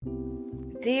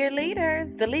Dear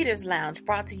leaders, the Leaders Lounge,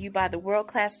 brought to you by the World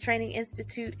Class Training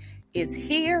Institute, is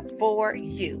here for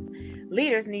you.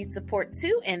 Leaders need support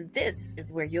too, and this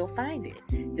is where you'll find it.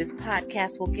 This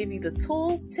podcast will give you the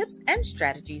tools, tips, and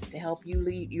strategies to help you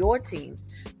lead your teams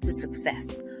to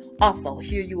success. Also,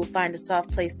 here you will find a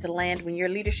soft place to land when your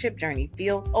leadership journey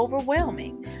feels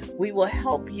overwhelming. We will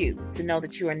help you to know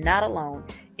that you are not alone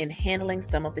in handling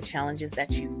some of the challenges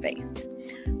that you face.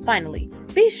 Finally,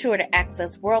 be sure to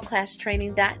access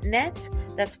worldclasstraining.net.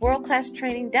 That's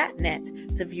worldclasstraining.net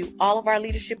to view all of our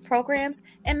leadership programs,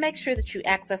 and make sure that you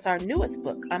access our newest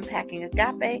book, Unpacking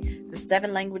Agape, The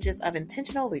 7 Languages of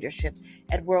Intentional Leadership,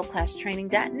 at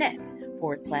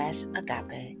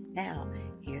worldclasstraining.net/agape. Now,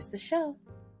 here's the show.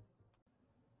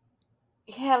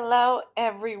 Hello,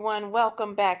 everyone.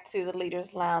 Welcome back to the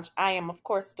Leaders Lounge. I am, of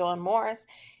course, Dawn Morris,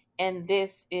 and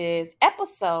this is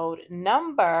episode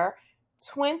number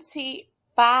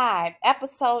 25.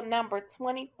 Episode number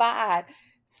 25.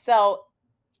 So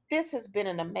this has been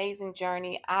an amazing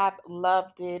journey. I've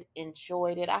loved it,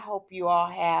 enjoyed it. I hope you all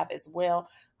have as well.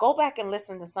 Go back and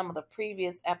listen to some of the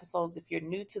previous episodes if you're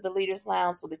new to the Leaders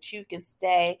Lounge so that you can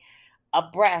stay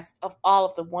abreast of all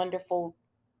of the wonderful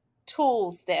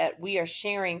tools that we are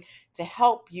sharing to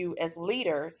help you as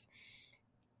leaders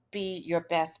be your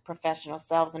best professional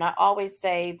selves. And I always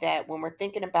say that when we're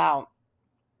thinking about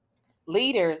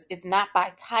leaders, it's not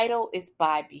by title, it's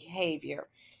by behavior.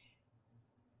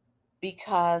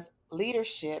 Because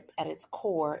leadership at its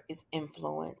core is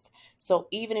influence. So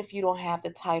even if you don't have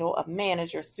the title of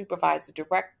manager, supervisor,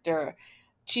 director,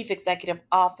 chief executive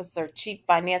officer, chief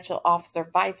financial officer,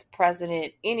 vice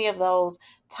president, any of those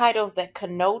titles that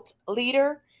connote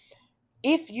leader,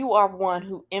 if you are one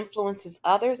who influences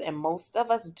others, and most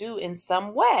of us do in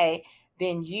some way,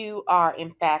 then you are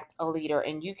in fact a leader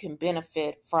and you can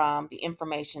benefit from the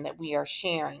information that we are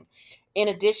sharing. In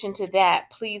addition to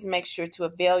that, please make sure to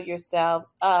avail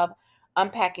yourselves of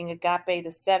Unpacking Agape,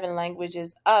 the 7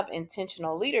 Languages of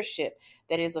Intentional Leadership,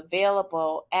 that is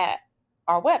available at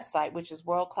our website, which is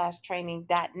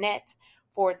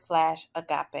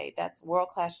worldclasstraining.net/agape. That's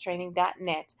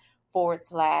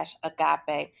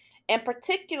worldclasstraining.net/agape. And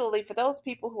particularly for those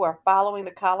people who are following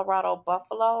the Colorado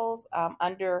Buffaloes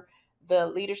under the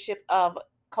leadership of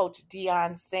Coach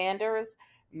Deion Sanders,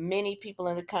 many people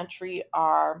in the country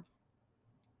are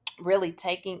really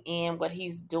taking in what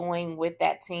he's doing with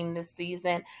that team this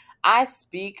season. I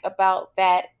speak about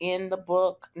that in the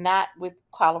book, not with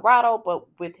Colorado, but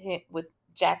with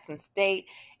Jackson State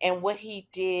and what he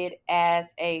did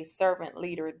as a servant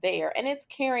leader there. And it's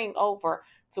carrying over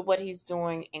to what he's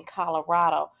doing in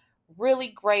Colorado. Really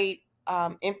great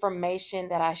information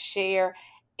that I share.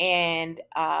 And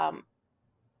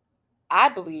I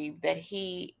believe that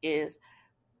he is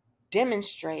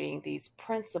demonstrating these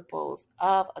principles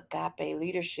of agape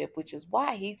leadership, which is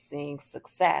why he's seeing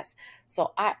success.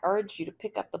 So I urge you to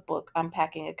pick up the book,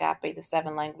 Unpacking Agape, the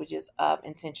 7 Languages of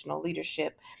Intentional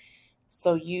Leadership,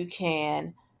 so you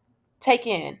can take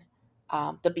in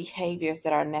the behaviors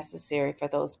that are necessary for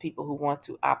those people who want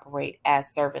to operate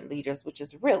as servant leaders, which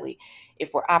is really,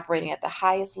 if we're operating at the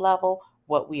highest level,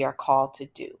 what we are called to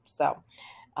do. So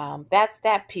that's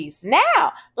that piece.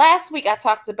 Now, last week I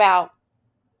talked about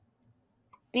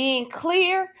being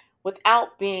clear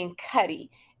without being cutty,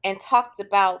 and talked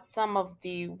about some of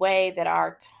the ways that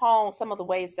our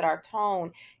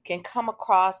tone can come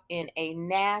across in a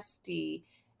nasty,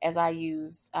 as I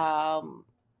use,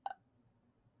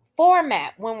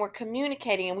 format when we're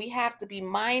communicating, and we have to be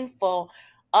mindful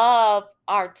of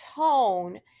our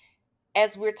tone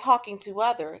as we're talking to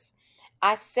others.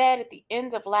 I said at the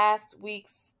end of last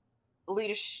week's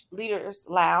Leaders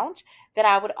Lounge that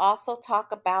I would also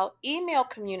talk about email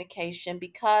communication,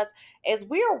 because as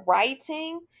we're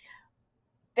writing,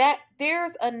 that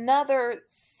there's another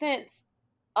sense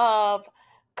of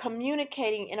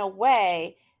communicating in a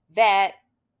way that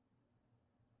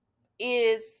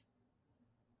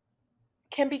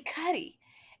can be cutty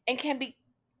and can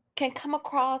come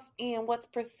across in what's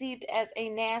perceived as a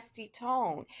nasty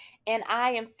tone. And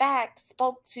I, in fact,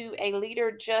 spoke to a leader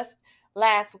just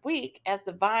last week, as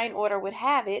divine order would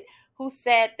have it, who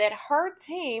said that her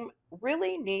team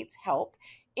really needs help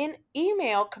in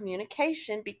email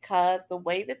communication because the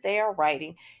way that they are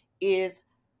writing is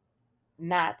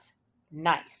not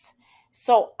nice.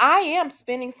 So I am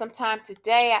spending some time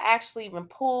today. I actually even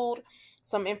pulled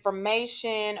some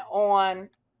information on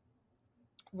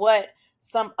what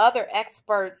some other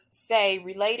experts say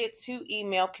related to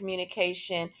email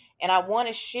communication. And I want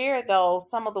to share those,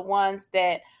 some of the ones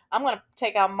that I'm going to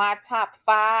take out my top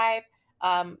 5,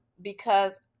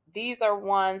 because these are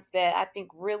ones that I think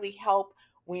really help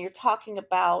when you're talking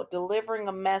about delivering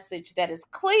a message that is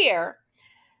clear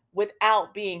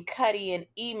without being cutty in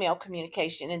email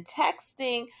communication and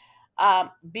texting.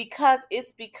 Because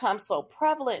it's become so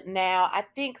prevalent now, I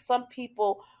think some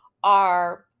people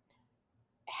are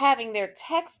having their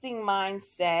texting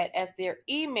mindset as they're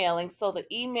emailing. So the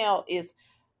email is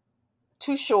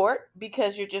too short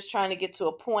because you're just trying to get to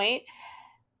a point,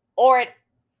 or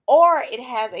it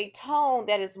has a tone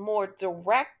that is more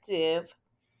directive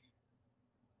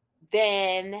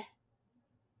than,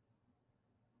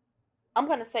 I'm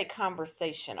going to say,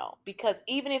 conversational. Because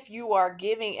even if you are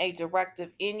giving a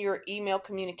directive in your email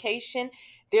communication,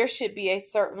 there should be a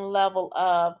certain level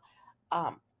of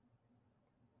um,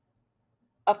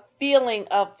 a feeling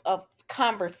of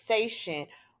conversation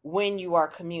when you are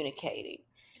communicating.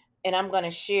 And I'm going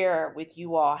to share with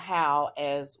you all how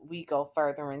as we go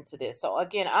further into this. So,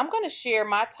 again, I'm going to share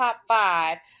my top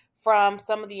 5 from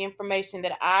some of the information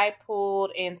that I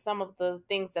pulled and some of the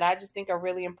things that I just think are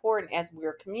really important as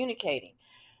we're communicating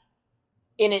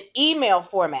in an email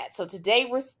format. So, today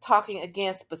we're talking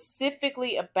again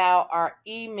specifically about our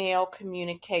email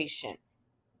communication.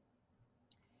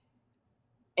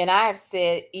 And I have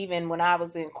said, even when I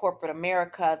was in corporate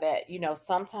America, that,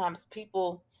 sometimes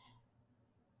people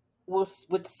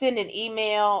would send an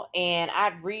email and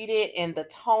I'd read it, and the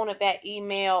tone of that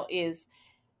email is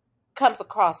comes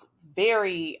across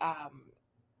very I'm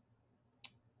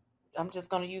just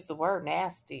going to use the word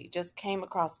nasty. Just came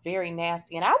across very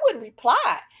nasty, and I wouldn't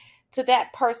reply to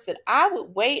that person. I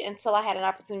would wait until I had an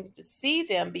opportunity to see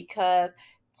them, because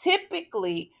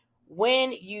typically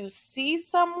when you see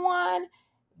someone,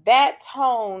 that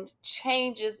tone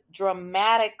changes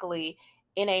dramatically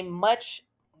in a much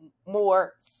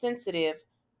more sensitive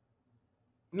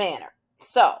manner.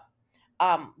 So,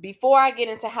 before I get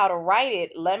into how to write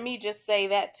it, let me just say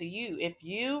that to you. If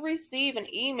you receive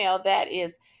an email that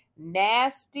is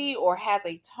nasty or has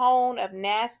a tone of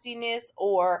nastiness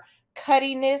or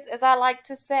cuttiness, as I like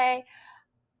to say,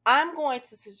 I'm going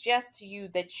to suggest to you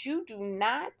that you do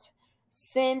not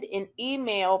send an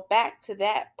email back to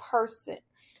that person,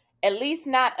 at least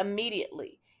not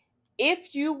immediately.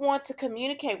 If you want to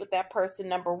communicate with that person,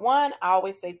 number one, I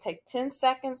always say take 10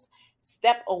 seconds,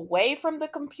 step away from the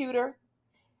computer,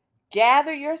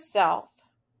 gather yourself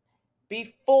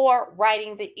before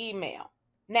writing the email.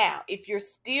 Now, if you're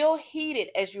still heated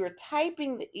as you're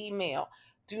typing the email,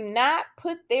 do not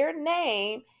put their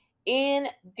name in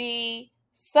the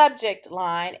subject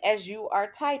line as you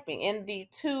are typing, in the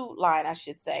to line, I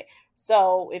should say.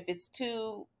 So if it's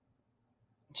to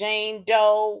Jane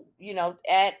Doe,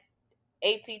 at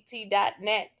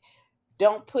att.net,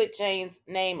 don't put Jane's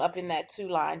name up in that to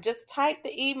line. Just type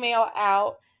the email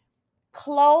out,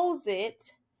 close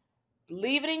it,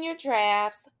 leave it in your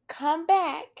drafts, come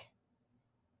back,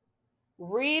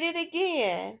 read it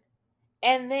again,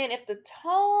 and then if the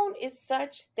tone is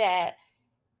such that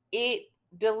it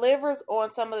delivers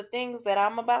on some of the things that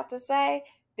I'm about to say,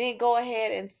 then go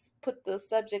ahead and put the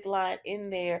subject line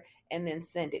in there and then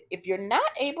send it. If you're not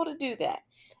able to do that,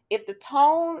 if the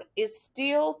tone is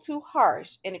still too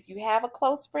harsh, and if you have a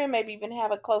close friend, maybe even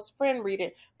have a close friend read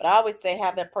it, but I always say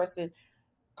have that person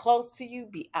close to you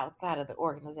be outside of the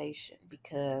organization,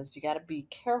 because you got to be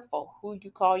careful who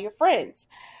you call your friends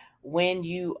when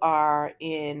you are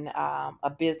in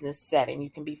a business setting. You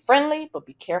can be friendly, but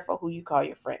be careful who you call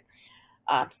your friend.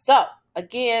 So,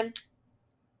 again,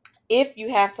 if you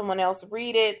have someone else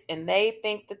read it and they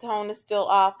think the tone is still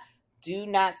off, do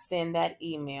not send that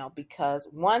email, because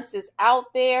once it's out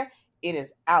there, it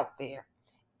is out there.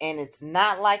 And it's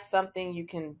not like something you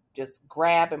can just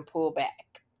grab and pull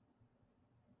back.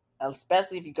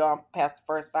 Especially if you go on past the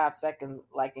first 5 seconds,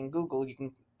 like in Google, you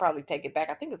can probably take it back.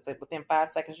 I think it's like within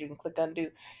 5 seconds you can click undo.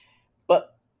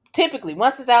 But typically,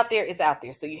 once it's out there, it's out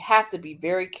there. So you have to be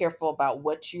very careful about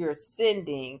what you're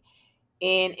sending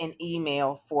in an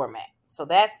email format. So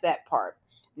that's that part.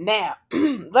 Now,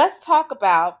 let's talk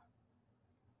about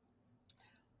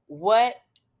what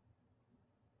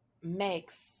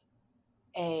makes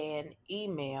an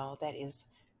email that is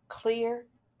clear,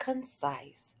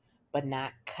 concise, but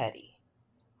not cutty.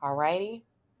 Alrighty?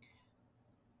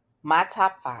 My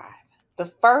top 5.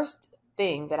 The first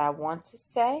thing that I want to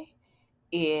say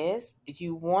is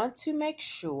you want to make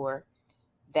sure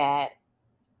that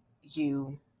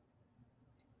you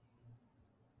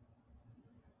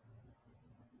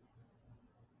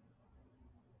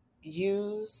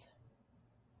use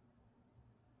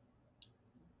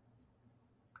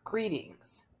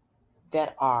greetings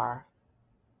that are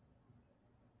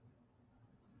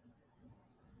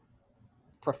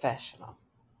professional.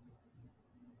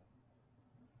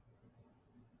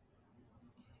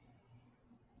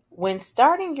 When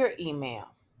starting your email,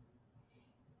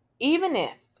 even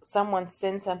if someone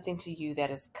sends something to you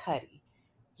that is cutty,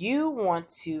 you want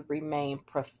to remain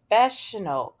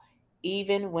professional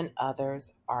even when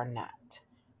others are not.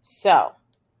 So,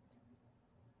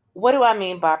 what do I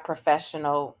mean by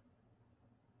professional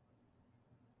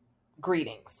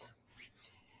greetings?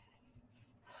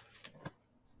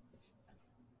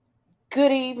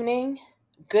 Good evening,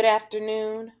 good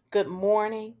afternoon, good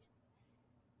morning.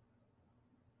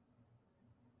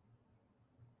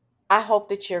 I hope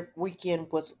that your weekend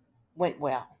was went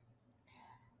well.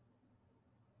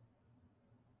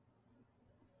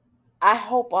 I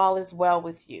hope all is well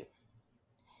with you.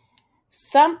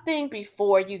 Something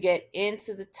before you get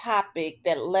into the topic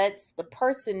that lets the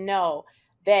person know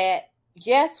that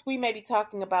yes, we may be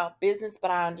talking about business,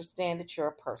 but I understand that you're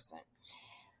a person.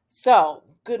 So,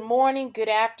 good morning, good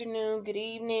afternoon, good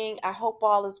evening. I hope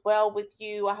all is well with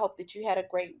you. I hope that you had a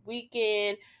great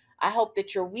weekend. I hope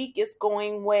that your week is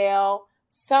going well.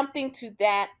 Something to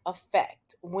that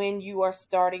effect when you are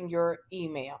starting your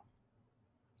email.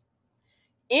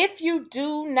 If you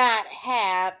do not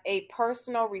have a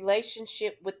personal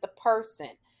relationship with the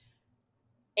person,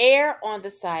 err on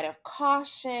the side of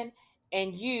caution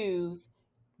and use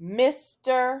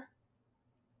Mr.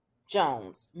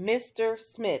 Jones, Mr.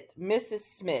 Smith, Mrs.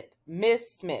 Smith,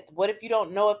 Miss Smith. What if you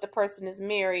don't know if the person is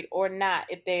married or not,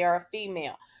 if they are a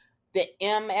female? The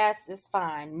MS is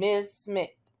fine. Ms. Smith,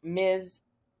 Ms.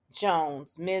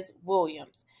 Jones, Ms.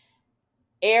 Williams.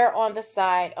 Err on the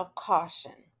side of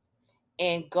caution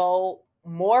and go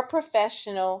more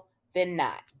professional than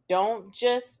not. Don't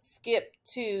just skip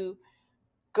to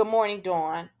good morning,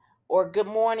 Dawn, or good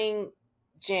morning,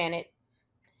 Janet,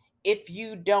 if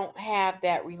you don't have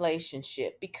that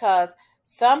relationship, because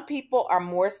some people are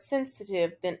more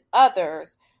sensitive than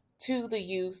others to the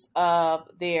use of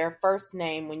their first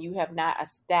name when you have not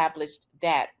established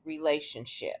that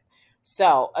relationship.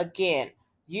 So, again,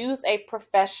 use a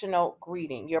professional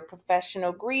greeting. Your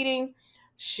professional greeting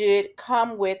should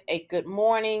come with a good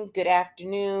morning, good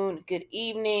afternoon, good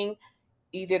evening,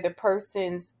 either the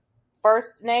person's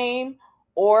first name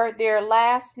or their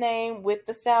last name with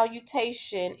the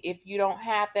salutation. If you don't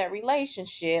have that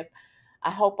relationship,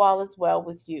 I hope all is well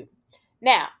with you.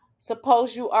 Now,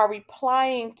 suppose you are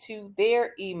replying to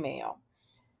their email.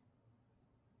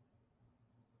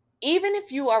 Even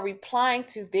if you are replying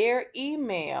to their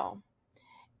email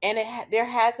and there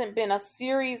hasn't been a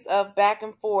series of back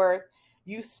and forth,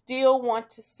 you still want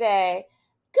to say,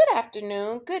 good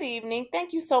afternoon, good evening.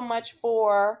 Thank you so much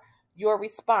for your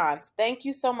response. Thank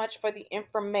you so much for the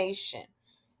information.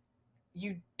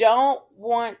 You don't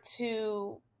want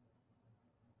to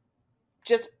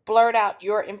just blurt out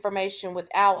your information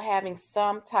without having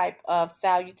some type of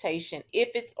salutation if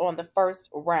it's on the first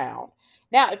round.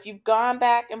 Now, if you've gone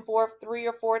back and forth 3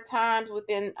 or 4 times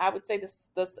within, I would say this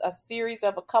a series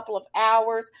of a couple of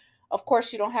hours, of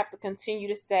course, you don't have to continue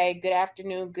to say good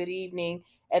afternoon, good evening,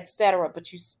 etc.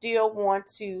 But you still want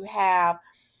to have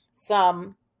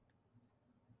some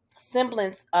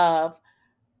semblance of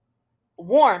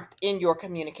warmth in your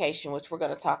communication, which we're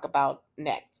going to talk about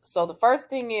next. So the first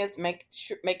thing is making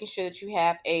sure that you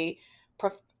have a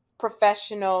prof-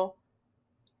 professional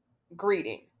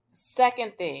greeting.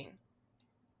 Second thing,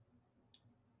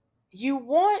 you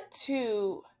want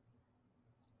to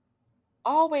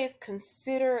always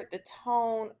consider the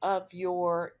tone of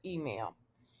your email.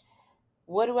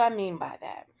 What do I mean by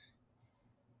that?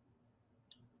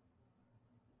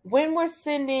 When we're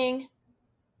sending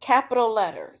capital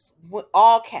letters,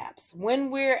 all caps,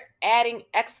 when we're adding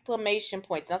exclamation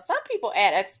points. Now, some people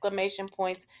add exclamation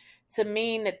points to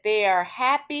mean that they are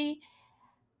happy.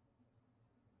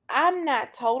 I'm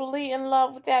not totally in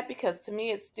love with that because to me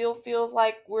it still feels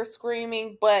like we're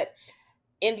screaming, but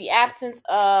in the absence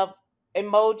of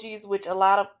emojis, which a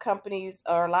lot of companies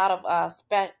or a lot of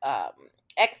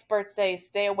experts say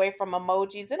stay away from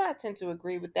emojis, and I tend to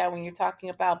agree with that when you're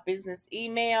talking about business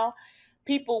email.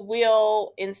 People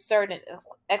will insert an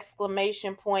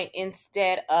exclamation point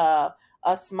instead of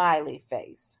a smiley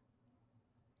face.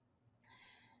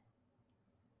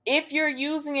 If you're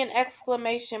using an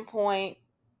exclamation point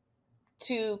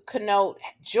to connote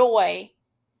joy,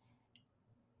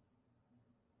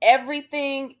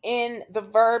 everything in the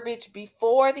verbiage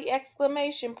before the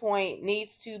exclamation point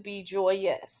needs to be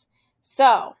joyous.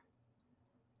 So,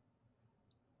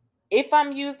 if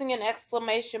I'm using an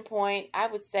exclamation point, I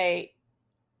would say,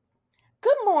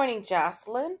 good morning,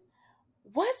 Jocelyn.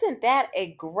 Wasn't that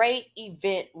a great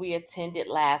event we attended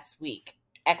last week?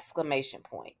 Exclamation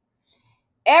point.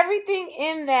 Everything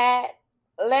in that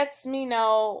lets me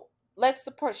know,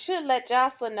 should let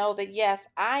Jocelyn know that yes,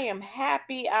 I am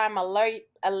happy, I'm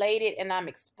elated, and I'm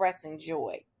expressing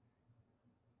joy.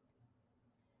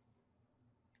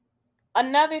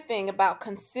 Another thing about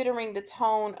considering the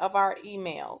tone of our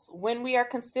emails. When we are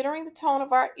considering the tone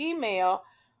of our email,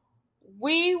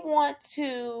 we want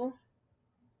to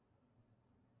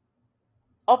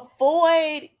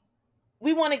avoid,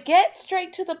 we want to get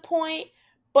straight to the point,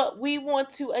 but we want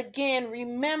to again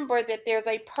remember that there's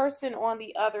a person on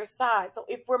the other side. So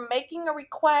if we're making a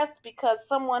request because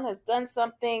someone has done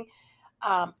something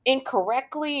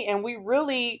incorrectly and we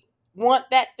really want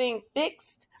that thing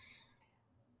fixed,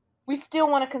 we still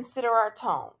want to consider our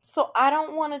tone. So I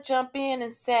don't want to jump in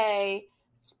and say,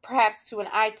 perhaps to an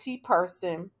IT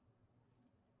person,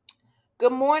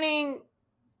 "Good morning,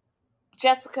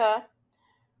 Jessica.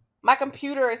 My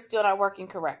computer is still not working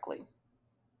correctly."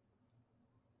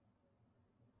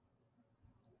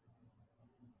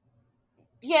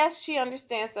 Yes, she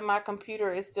understands that my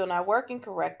computer is still not working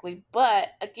correctly,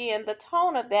 but again, the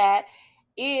tone of that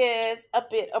is a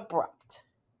bit abrupt.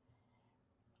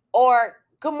 Or,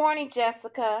 "Good morning,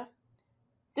 Jessica.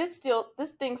 This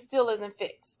thing still isn't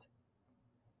fixed."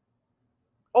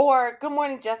 Or, "Good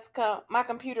morning, Jessica. My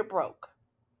computer broke."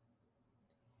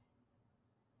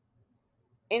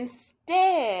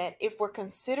 Instead, if we're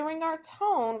considering our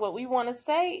tone, what we want to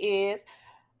say is,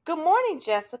 "Good morning,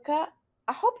 Jessica.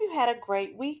 I hope you had a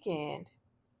great weekend.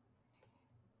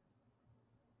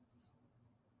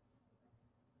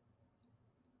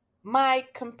 My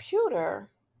computer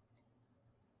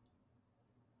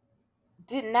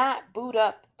did not boot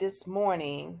up this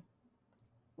morning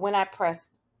when I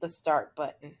pressed the start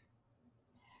button.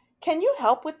 Can you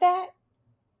help with that?"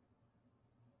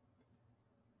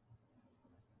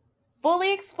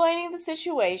 Fully explaining the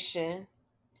situation,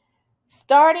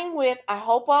 starting with, "I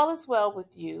hope all is well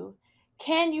with you.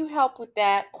 Can you help with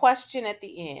that?" Question at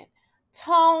the end.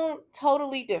 Tone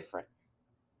totally different.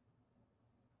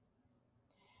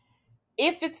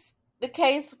 If it's the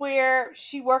case where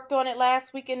she worked on it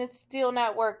last week and it's still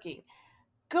not working,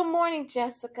 "Good morning,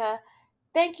 Jessica.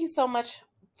 Thank you so much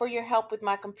for your help with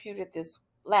my computer this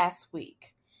last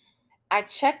week. I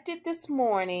checked it this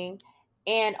morning,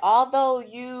 and although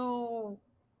you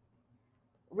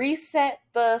reset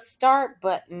the start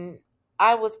button,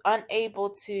 I was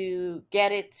unable to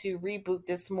get it to reboot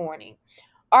this morning.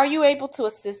 Are you able to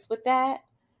assist with that?"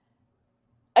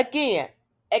 Again,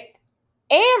 e-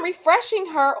 and refreshing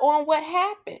her on what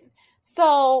happened.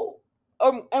 So,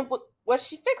 and what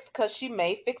she fixed, because she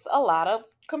may fix a lot of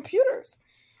computers.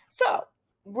 So,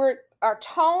 our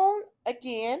tone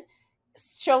again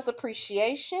shows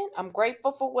appreciation. I'm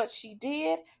grateful for what she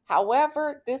did.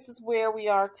 However, this is where we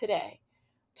are today.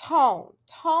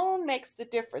 Tone makes the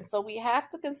difference. So we have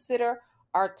to consider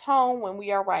our tone when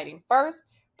we are writing. First,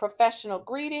 professional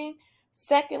greeting.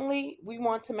 Secondly, we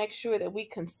want to make sure that we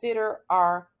consider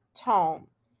our tone.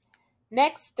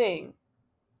 Next thing,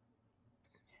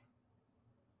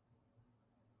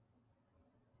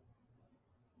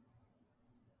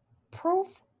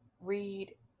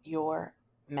 proofread your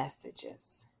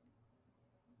messages.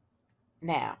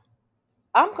 Now,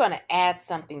 I'm going to add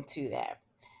something to that.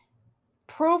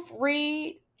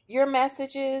 Proofread your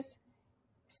messages,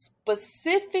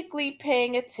 specifically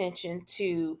paying attention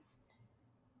to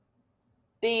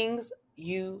things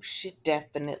you should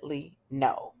definitely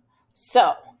know.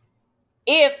 So,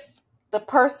 if the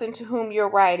person to whom you're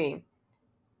writing,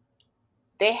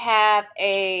 they have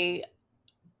a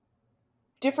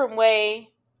different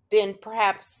way than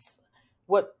perhaps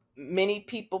what many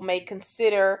people may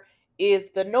consider is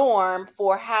the norm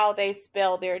for how they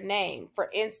spell their name. For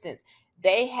instance,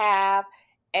 they have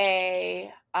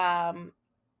a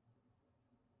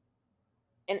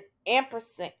an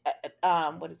ampersand,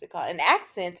 what is it called? An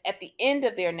accent at the end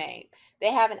of their name.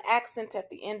 They have an accent at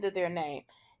the end of their name.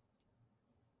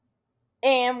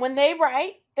 And when they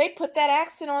write, they put that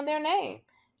accent on their name.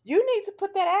 You need to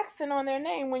put that accent on their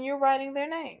name when you're writing their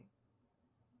name.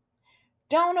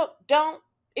 Don't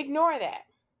ignore that.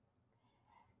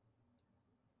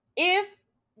 If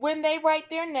when they write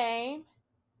their name,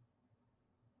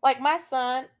 like my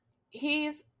son,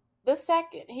 he's the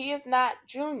second. He is not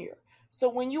junior. So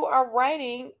when you are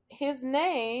writing his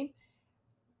name,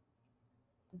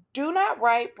 do not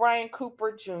write Brian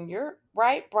Cooper Jr.,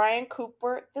 write Brian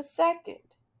Cooper the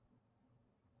second.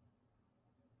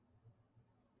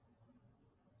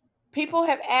 People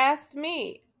have asked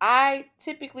me, I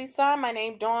typically sign my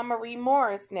name Dawn Marie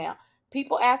Morris now.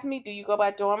 People ask me, do you go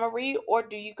by Dawn Marie or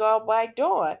do you go by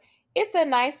Dawn? It's a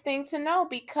nice thing to know,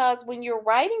 because when you're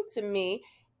writing to me,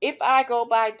 if I go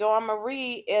by Dawn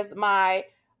Marie as my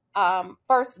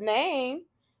first name,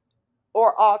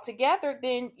 or all together,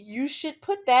 then you should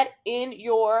put that in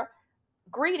your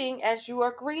greeting as you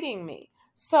are greeting me.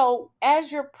 So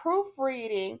as you're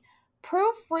proofreading,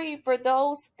 proofread for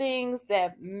those things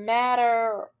that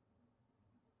matter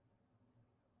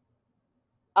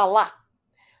a lot,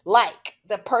 like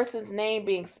the person's name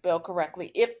being spelled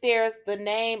correctly. If there's the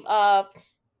name of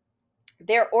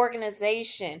their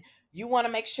organization, you want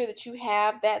to make sure that you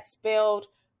have that spelled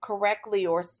correctly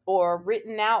or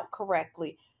written out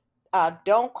correctly.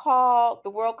 Don't call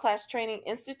the World Class Training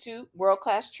Institute World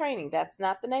Class Training. That's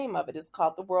not the name of it. It's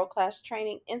called the World Class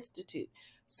Training Institute.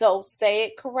 So say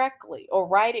it correctly or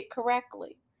write it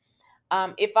correctly.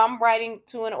 If I'm writing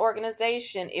to an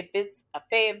organization, if it's a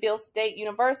Fayetteville State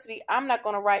University, I'm not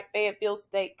going to write Fayetteville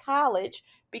State College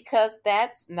because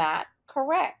that's not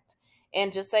correct.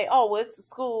 And just say, oh, well, it's a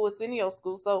school, it's in your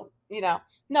school. So,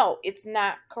 no, it's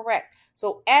not correct.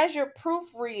 So as you're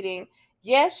proofreading,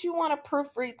 yes, you want to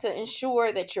proofread to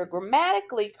ensure that you're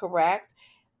grammatically correct,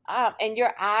 and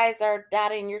your I's are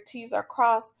dotted and your T's are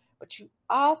crossed, but you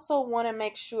also want to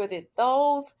make sure that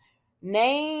those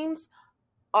names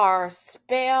are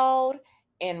spelled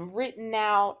and written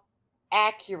out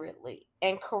accurately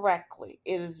and correctly.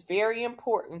 It is very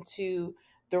important to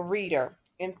the reader.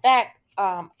 In fact,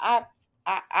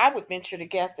 I would venture to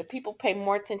guess that people pay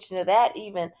more attention to that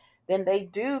even than they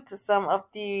do to some of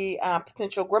the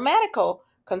potential grammatical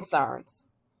concerns.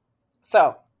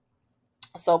 So,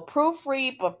 so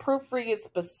proofread, but proofread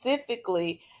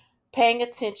specifically paying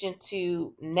attention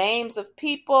to names of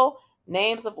people,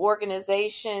 names of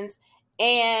organizations,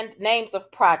 and names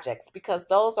of projects, because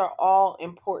those are all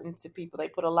important to people. They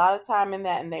put a lot of time in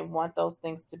that and they want those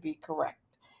things to be correct.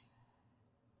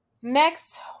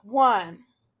 Next one.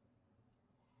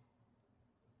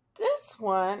 This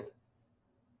one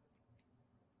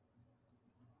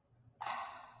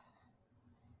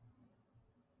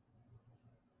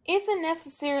isn't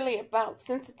necessarily about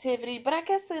sensitivity, but I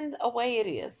guess in a way it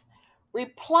is.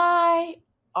 Reply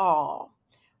all.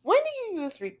 When do you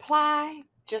use reply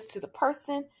just to the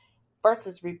person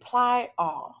versus reply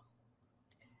all?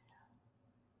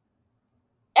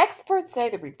 Experts say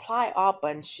the reply all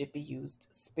button should be used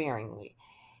sparingly.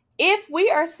 If we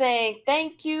are saying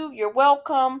thank you, you're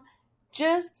welcome,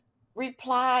 just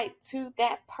reply to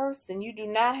that person. You do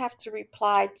not have to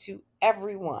reply to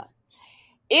everyone.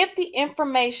 If the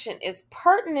information is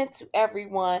pertinent to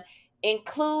everyone,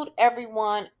 include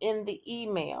everyone in the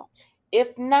email.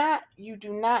 If not, you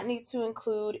do not need to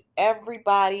include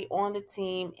everybody on the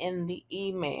team in the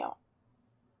email.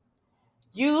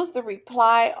 Use the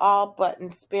reply all button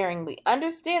sparingly.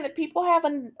 Understand that people have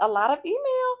a lot of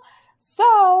email,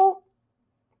 so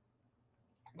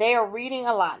they are reading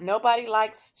a lot. Nobody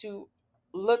likes to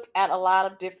look at a lot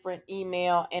of different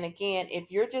email. And again,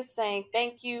 if you're just saying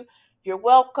thank you, you're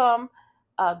welcome,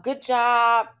 good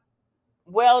job,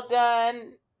 well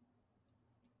done,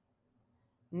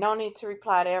 no need to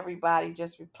reply to everybody.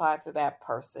 Just reply to that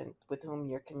person with whom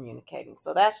you're communicating.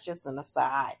 So that's just an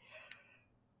aside.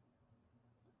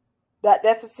 Not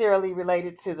necessarily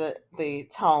related to the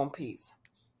tone piece.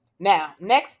 Now,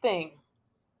 next thing,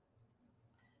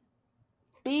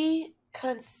 be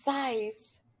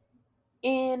concise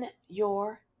in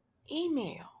your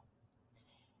email.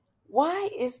 Why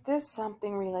is this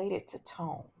something related to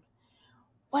tone?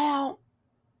 Well,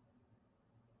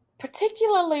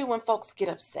 particularly when folks get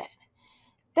upset,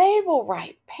 they will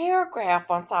write paragraph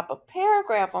on top of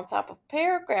paragraph on top of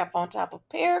paragraph on top of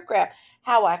paragraph.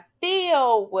 How I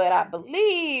feel, what I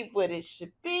believe, what it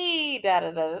should be, da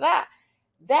da da da da.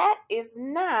 That is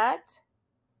not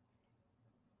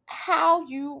how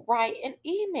you write an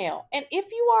email. And if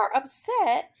you are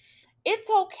upset, it's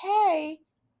okay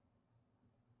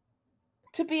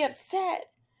to be upset,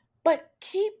 but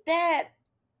keep that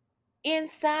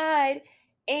inside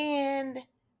and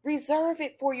reserve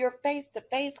it for your face to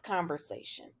face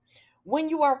conversation. When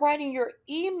you are writing your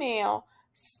email,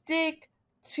 stick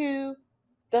to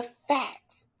the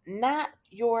facts, not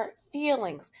your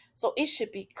feelings. So it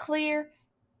should be clear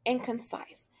and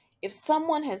concise. If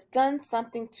someone has done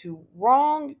something to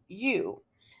wrong you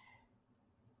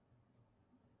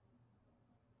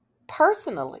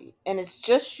personally, and it's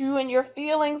just you and your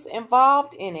feelings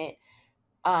involved in it,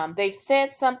 they've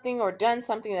said something or done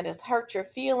something that has hurt your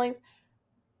feelings,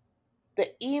 the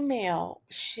email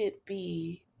should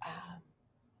be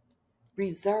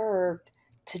reserved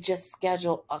to just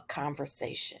schedule a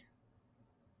conversation.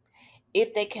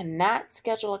 If they cannot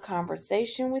schedule a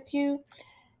conversation with you,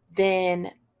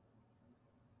 then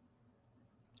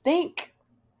think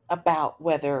about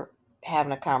whether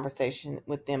having a conversation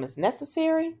with them is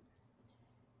necessary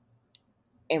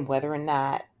and whether or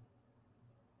not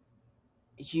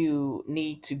you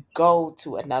need to go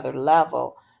to another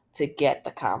level to get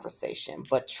the conversation.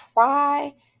 But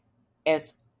try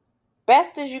as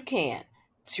best as you can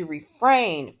to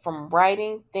refrain from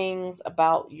writing things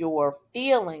about your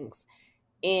feelings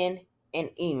in an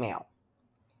email.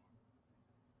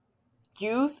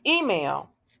 Use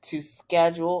email to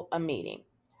schedule a meeting.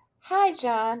 Hi,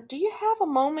 John, do you have a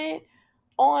moment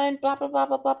on blah, blah, blah,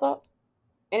 blah, blah, blah?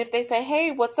 And if they say,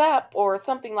 hey, what's up, or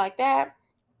something like that,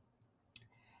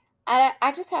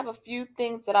 I just have a few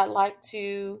things that I'd like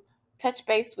to touch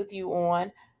base with you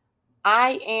on.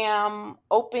 I am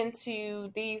open to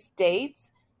these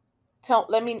dates.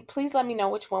 Please let me know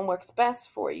which one works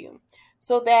best for you,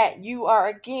 so that you are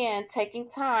again taking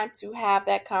time to have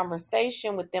that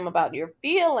conversation with them about your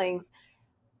feelings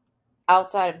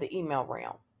outside of the email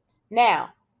realm.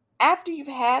 Now, after you've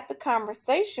had the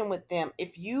conversation with them,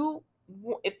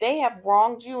 if they have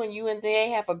wronged you and you and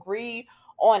they have agreed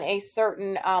on a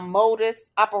certain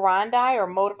modus operandi or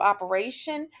mode of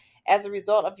operation as a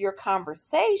result of your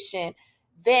conversation,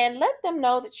 then let them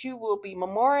know that you will be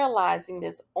memorializing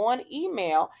this on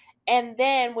email. And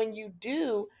then when you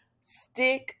do,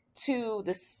 stick to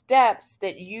the steps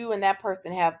that you and that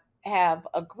person have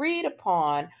agreed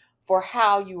upon for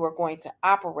how you are going to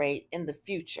operate in the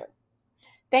future.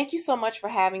 Thank you so much for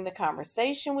having the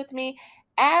conversation with me.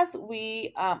 As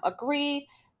we agreed,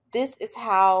 this is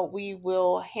how we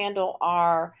will handle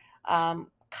our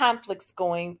conflicts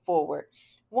going forward.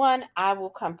 One, I will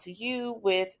come to you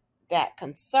with that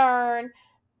concern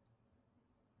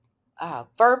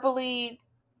verbally.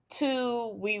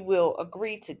 Two, we will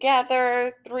agree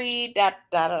together. Three, da.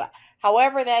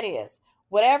 However, that is,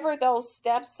 whatever those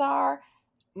steps are,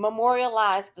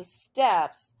 memorialize the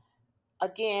steps.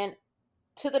 Again,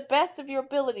 to the best of your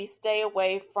ability, stay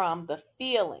away from the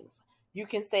feelings. You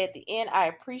can say at the end, I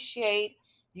appreciate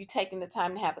you taking the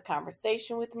time to have the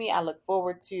conversation with me. I look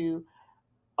forward to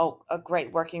a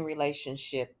great working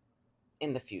relationship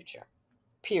in the future.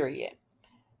 Period.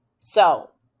 So,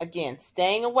 again,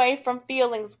 staying away from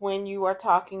feelings when you are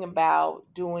talking about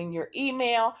doing your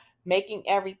email, making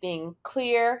everything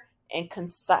clear and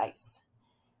concise.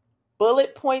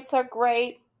 Bullet points are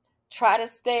great. Try to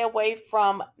stay away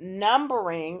from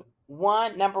numbering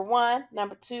number one,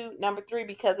 number two, number three,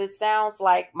 because it sounds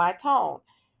like my tone.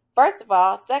 First of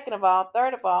all, second of all,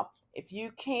 third of all, if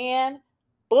you can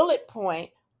bullet point,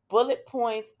 bullet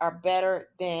points are better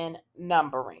than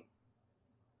numbering.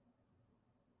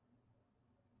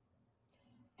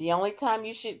 The only time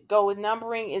you should go with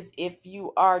numbering is if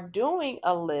you are doing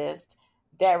a list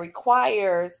that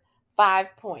requires 5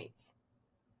 points.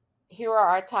 Here are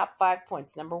our top 5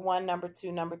 points: number one, number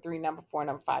two, number three, number four,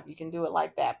 number five. You can do it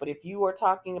like that. But if you are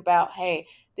talking about, hey,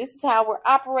 this is how we're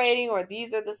operating, or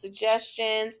these are the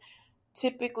suggestions,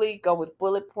 typically go with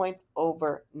bullet points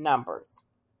over numbers.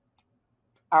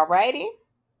 All righty.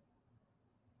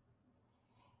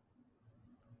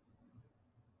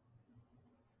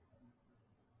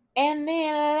 And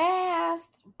then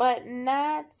last but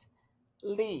not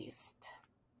least,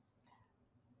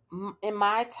 in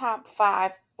my top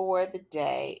five for the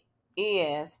day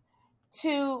is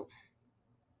to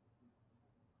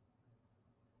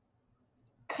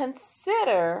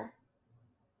consider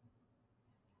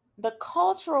the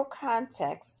cultural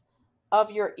context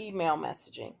of your email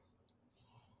messaging.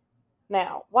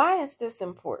 Now, why is this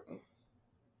important?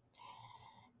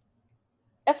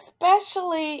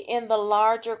 Especially in the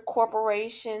larger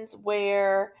corporations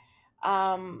where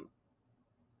um,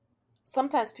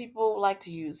 sometimes people like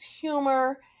to use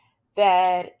humor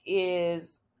that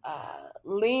is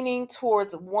leaning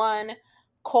towards one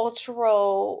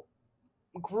cultural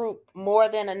group more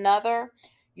than another.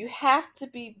 You have to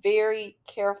be very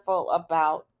careful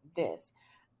about this.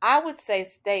 I would say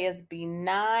stay as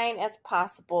benign as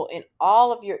possible in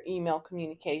all of your email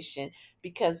communication,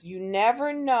 because you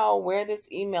never know where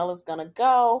this email is going to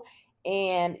go,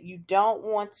 and you don't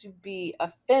want to be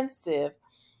offensive,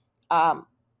 um,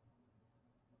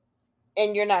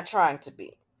 and you're not trying to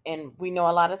be. And we know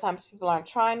a lot of times people aren't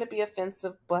trying to be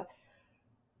offensive, but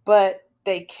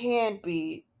they can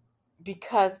be,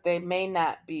 because they may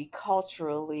not be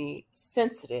culturally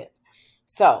sensitive.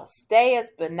 So stay as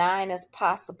benign as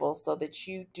possible so that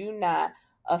you do not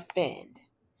offend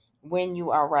when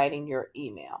you are writing your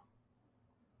email.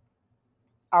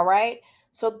 All right.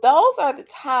 So those are the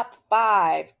top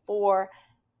five for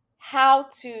how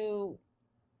to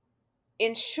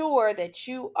ensure that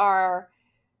you are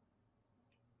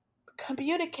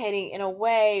communicating in a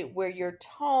way where your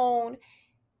tone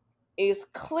is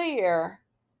clear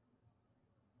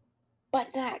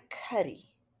but not cutty.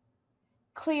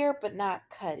 Clear but not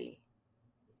cutty.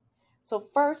 So,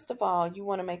 first of all, you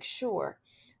want to make sure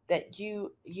that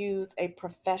you use a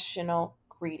professional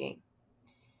greeting,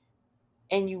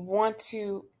 and you want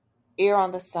to err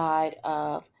on the side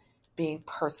of being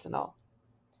personal.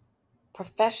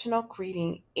 Professional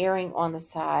greeting, erring on the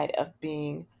side of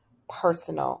being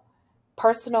personal.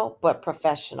 Personal, but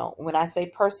professional. When I say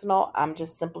personal, I'm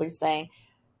just simply saying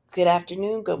good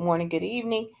afternoon, good morning, good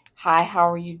evening. Hi,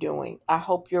 how are you doing? I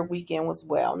hope your weekend was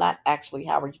well. Not actually,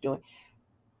 how are you doing?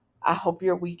 I hope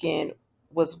your weekend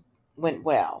was went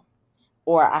well,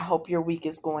 or I hope your week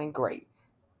is going great.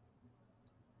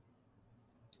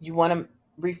 You want to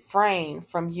refrain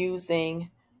from using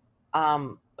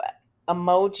um,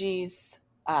 emojis,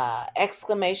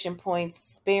 exclamation points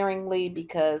sparingly,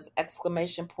 because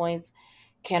exclamation points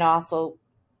can also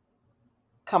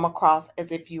come across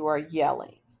as if you are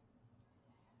yelling.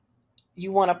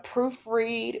 You want to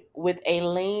proofread with a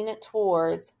lean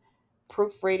towards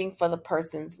proofreading for the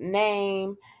person's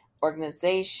name,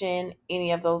 organization,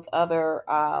 any of those other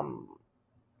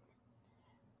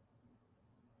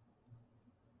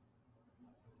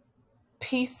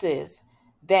pieces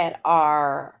that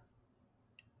are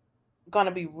going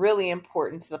to be really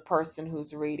important to the person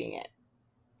who's reading it.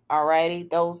 Alrighty,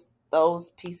 those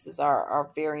pieces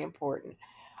are very important.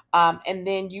 And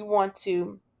then you want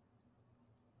to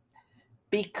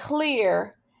be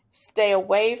clear, stay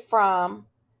away from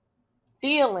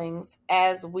feelings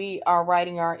as we are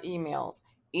writing our emails.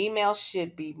 Emails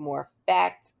should be more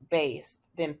fact based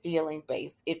than feeling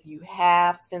based. If you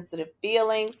have sensitive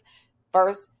feelings,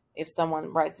 first, if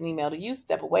someone writes an email to you,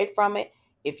 step away from it.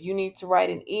 If you need to write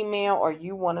an email or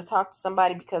you want to talk to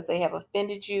somebody because they have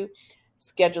offended you,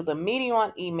 schedule the meeting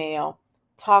on email,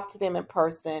 talk to them in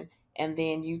person, and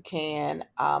then you can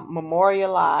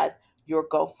memorialize your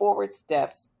go forward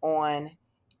steps on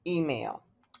email.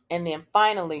 And then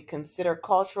finally, consider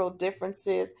cultural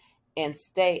differences and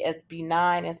stay as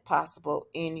benign as possible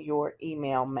in your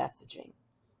email messaging.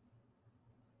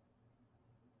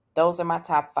 Those are my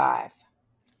top 5.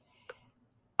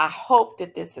 I hope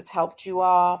that this has helped you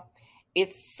all.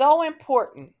 It's so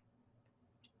important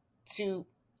to,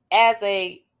 as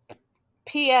a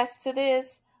PS to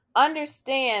this,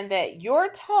 understand that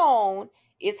your tone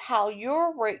is how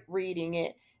you're reading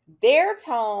it. Their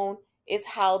tone is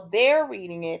how they're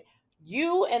reading it.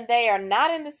 You and they are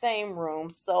not in the same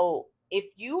room. So if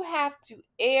you have to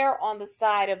err on the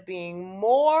side of being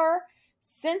more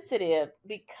sensitive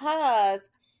because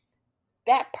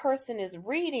that person is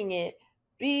reading it,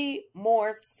 be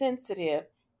more sensitive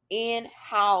in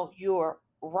how you're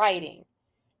writing,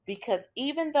 because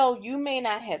even though you may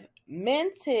not have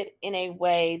meant it in a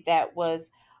way that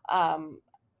was um,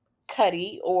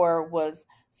 cutty or was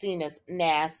seen as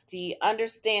nasty,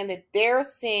 understand that they're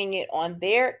seeing it on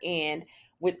their end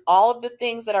with all of the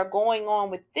things that are going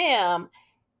on with them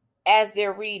as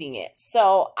they're reading it.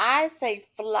 So I say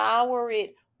flower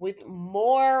it with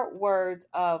more words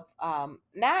of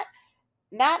not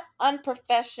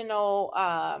unprofessional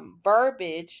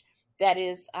verbiage that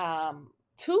is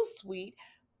too sweet,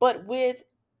 but with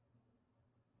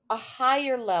a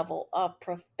higher level of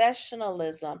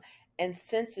professionalism and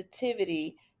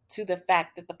sensitivity to the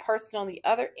fact that the person on the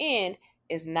other end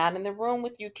is not in the room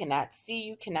with you, cannot see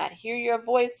you, cannot hear your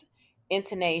voice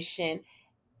intonation,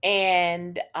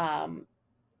 and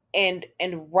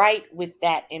write with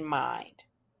that in mind.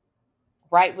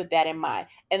 Write with that in mind.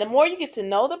 And the more you get to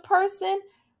know the person,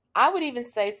 I would even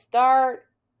say start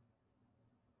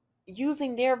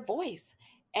using their voice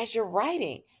as you're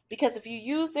writing. Because if you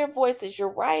use their voice as you're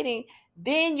writing,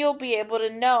 then you'll be able to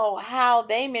know how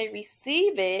they may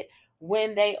receive it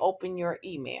when they open your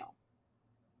email.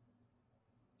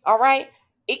 All right?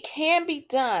 It can be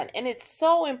done, and it's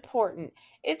so important.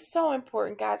 It's so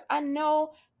important, guys. I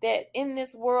know that in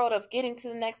this world of getting to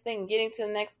the next thing, getting to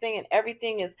the next thing, and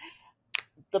everything is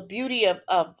the beauty of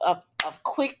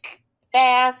quick,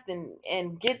 fast,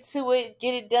 and get to it,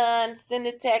 get it done, send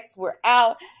a text, we're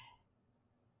out,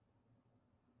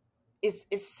 is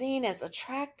seen as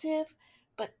attractive,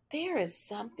 but there is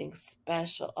something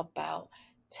special about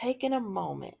taking a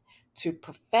moment to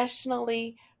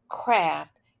professionally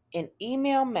craft an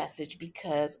email message,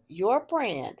 because your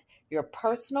brand, your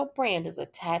personal brand, is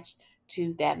attached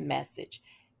to that message.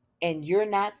 And you're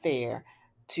not there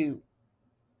to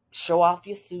show off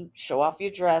your suit, show off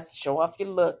your dress, show off your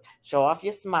look, show off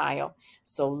your smile.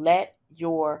 So let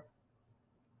your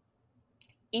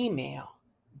email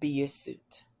be your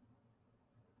suit.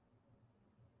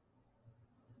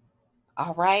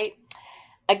 All right.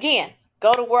 Again,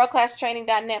 go to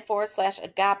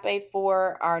worldclasstraining.net/agape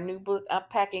for our new book,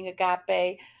 Unpacking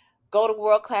Agape. Go to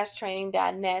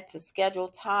worldclasstraining.net to schedule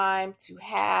time to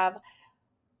have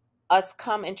us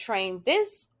come and train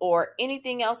this or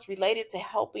anything else related to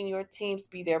helping your teams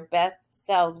be their best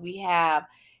selves, we have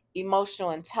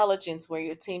emotional intelligence, where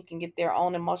your team can get their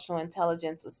own emotional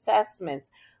intelligence assessments.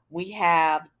 We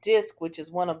have DISC, which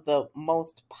is one of the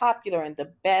most popular and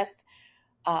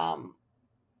um,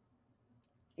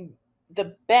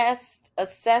 the best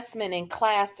assessment in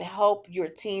class to help your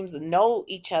teams know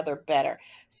each other better.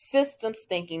 Systems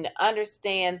thinking, to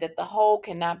understand that the whole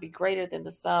cannot be greater than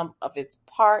the sum of its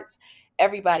parts.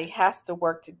 Everybody has to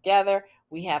work together.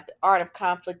 We have the art of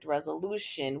conflict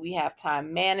resolution. We have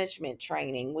time management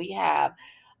training. We have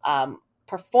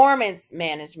performance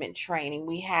management training.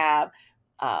 We have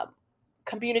um,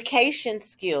 communication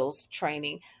skills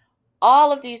training.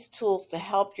 All of these tools to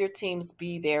help your teams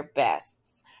be their best.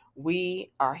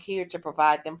 We are here to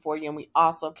provide them for you, and we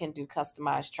also can do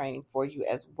customized training for you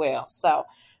as well. So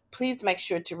please make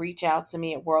sure to reach out to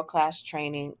me at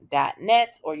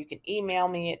worldclasstraining.net, or you can email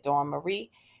me at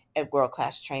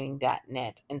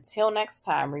dawnmarie@worldclasstraining.net. Until next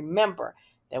time, remember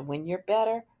that when you're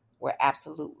better, we're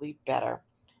absolutely better.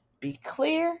 Be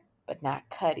clear, but not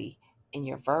cutty in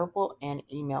your verbal and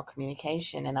email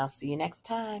communication. And I'll see you next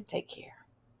time. Take care.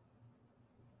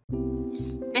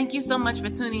 Thank you so much for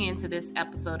tuning in to this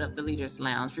episode of the Leaders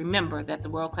Lounge. Remember that the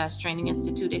World Class Training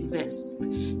Institute exists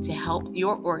to help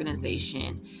your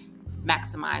organization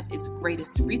maximize its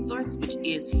greatest resource, which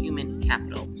is human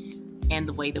capital. And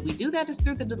the way that we do that is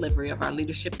through the delivery of our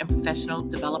leadership and professional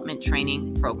development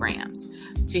training programs.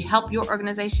 To help your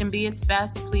organization be its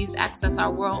best, please access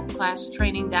our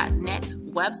worldclasstraining.net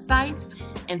website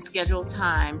and schedule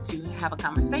time to have a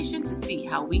conversation to see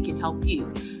how we can help you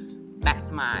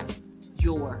maximize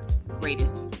your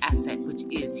greatest asset, which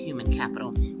is human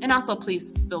capital. And also,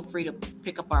 please feel free to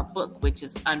pick up our book, which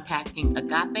is Unpacking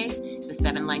Agape, the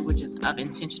 7 Languages of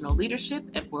Intentional Leadership,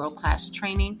 at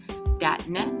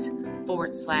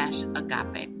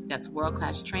worldclasstraining.net/agape. That's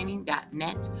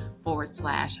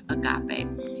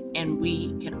worldclasstraining.net/agape. And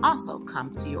we can also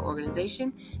come to your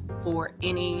organization for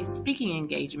any speaking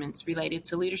engagements related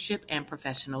to leadership and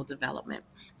professional development.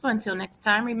 So until next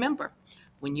time, remember,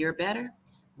 when you're better,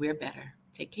 we're better.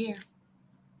 Take care.